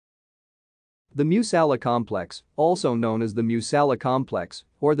The Musalla Complex, also known as the Musalla Complex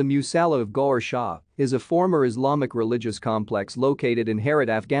or the Musalla of Gawhar Shah, is a former Islamic religious complex located in Herat,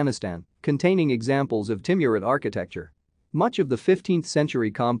 Afghanistan, containing examples of Timurid architecture. Much of the 15th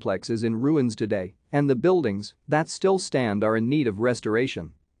century complex is in ruins today, and the buildings that still stand are in need of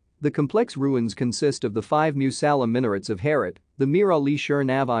restoration. The complex ruins consist of the 5 Musalla Minarets of Herat, the Mir Ali Sher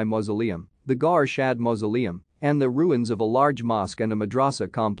Navai Mausoleum, the Gawhar Shad Mausoleum, and the ruins of a large mosque and a madrasa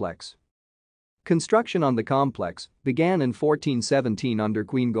complex. Construction on the complex began in 1417 under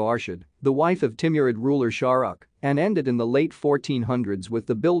Queen Gawhar Shad, the wife of Timurid ruler Shah, and ended in the late 1400s with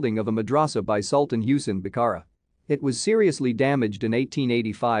the building of a madrasa by Sultan Husain Bukhara. It was seriously damaged in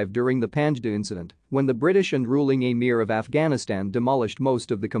 1885 during the Panjda incident, when the British and ruling Emir of Afghanistan demolished most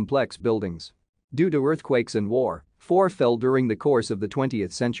of the complex buildings. Due to earthquakes and war, 4 fell during the course of the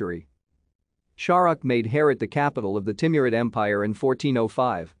 20th century. Shah made Herat the capital of the Timurid Empire in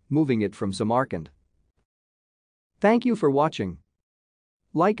 1405, moving it from Samarkand. Thank you for watching.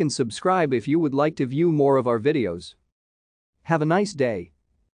 Like and subscribe if you would like to view more of our videos. Have a nice day.